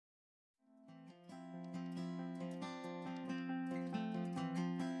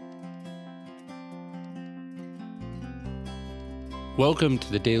Welcome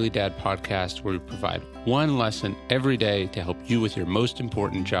to the Daily Dad Podcast, where we provide one lesson every day to help you with your most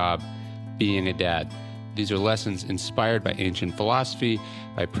important job, being a dad. These are lessons inspired by ancient philosophy,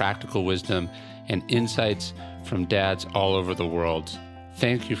 by practical wisdom, and insights from dads all over the world.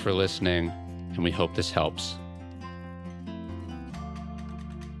 Thank you for listening, and we hope this helps.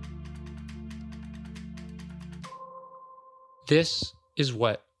 This is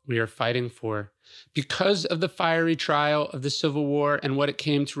what we are fighting for. Because of the fiery trial of the Civil War and what it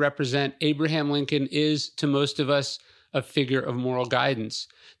came to represent, Abraham Lincoln is, to most of us, a figure of moral guidance.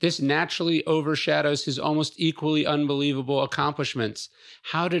 This naturally overshadows his almost equally unbelievable accomplishments.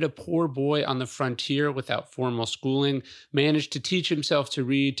 How did a poor boy on the frontier without formal schooling manage to teach himself to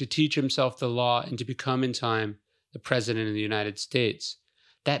read, to teach himself the law, and to become in time the President of the United States?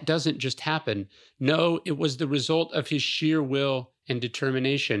 That doesn't just happen. No, it was the result of his sheer will and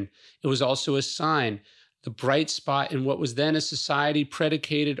determination. It was also a sign, the bright spot in what was then a society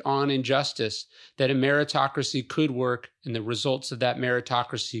predicated on injustice, that a meritocracy could work and the results of that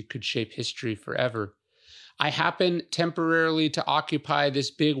meritocracy could shape history forever. "I happen temporarily to occupy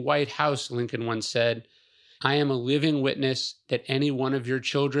this big white house," Lincoln once said. "I am a living witness that any one of your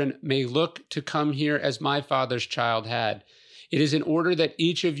children may look to come here as my father's child had. It is in order that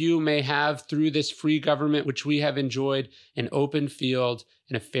each of you may have, through this free government which we have enjoyed, an open field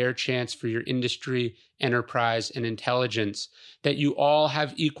and a fair chance for your industry, enterprise, and intelligence, that you all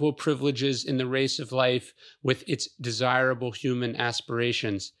have equal privileges in the race of life with its desirable human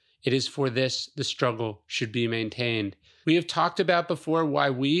aspirations. It is for this the struggle should be maintained." We have talked about before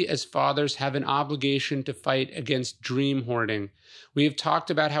why we as fathers have an obligation to fight against dream hoarding. We have talked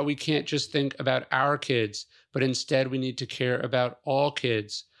about how we can't just think about our kids, but instead we need to care about all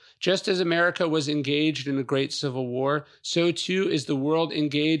kids. Just as America was engaged in a great civil war, so too is the world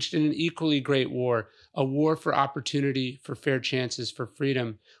engaged in an equally great war, a war for opportunity, for fair chances, for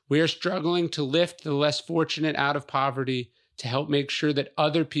freedom. We are struggling to lift the less fortunate out of poverty, to help make sure that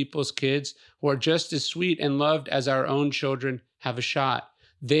other people's kids, who are just as sweet and loved as our own children, have a shot.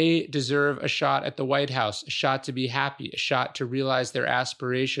 They deserve a shot at the White House, a shot to be happy, a shot to realize their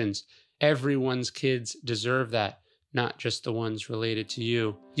aspirations. Everyone's kids deserve that, not just the ones related to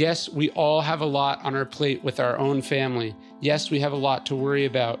you. Yes, we all have a lot on our plate with our own family. Yes, we have a lot to worry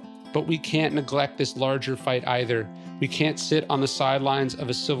about, but we can't neglect this larger fight either. We can't sit on the sidelines of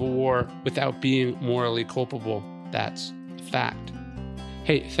a civil war without being morally culpable. That's a fact.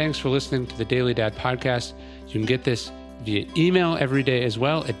 Hey, thanks for listening to the Daily Dad Podcast. You can get this via email every day as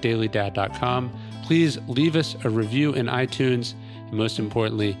well at dailydad.com. Please leave us a review in iTunes. And most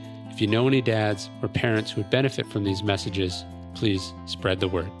importantly, if you know any dads or parents who would benefit from these messages, please spread the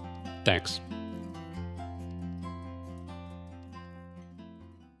word. Thanks.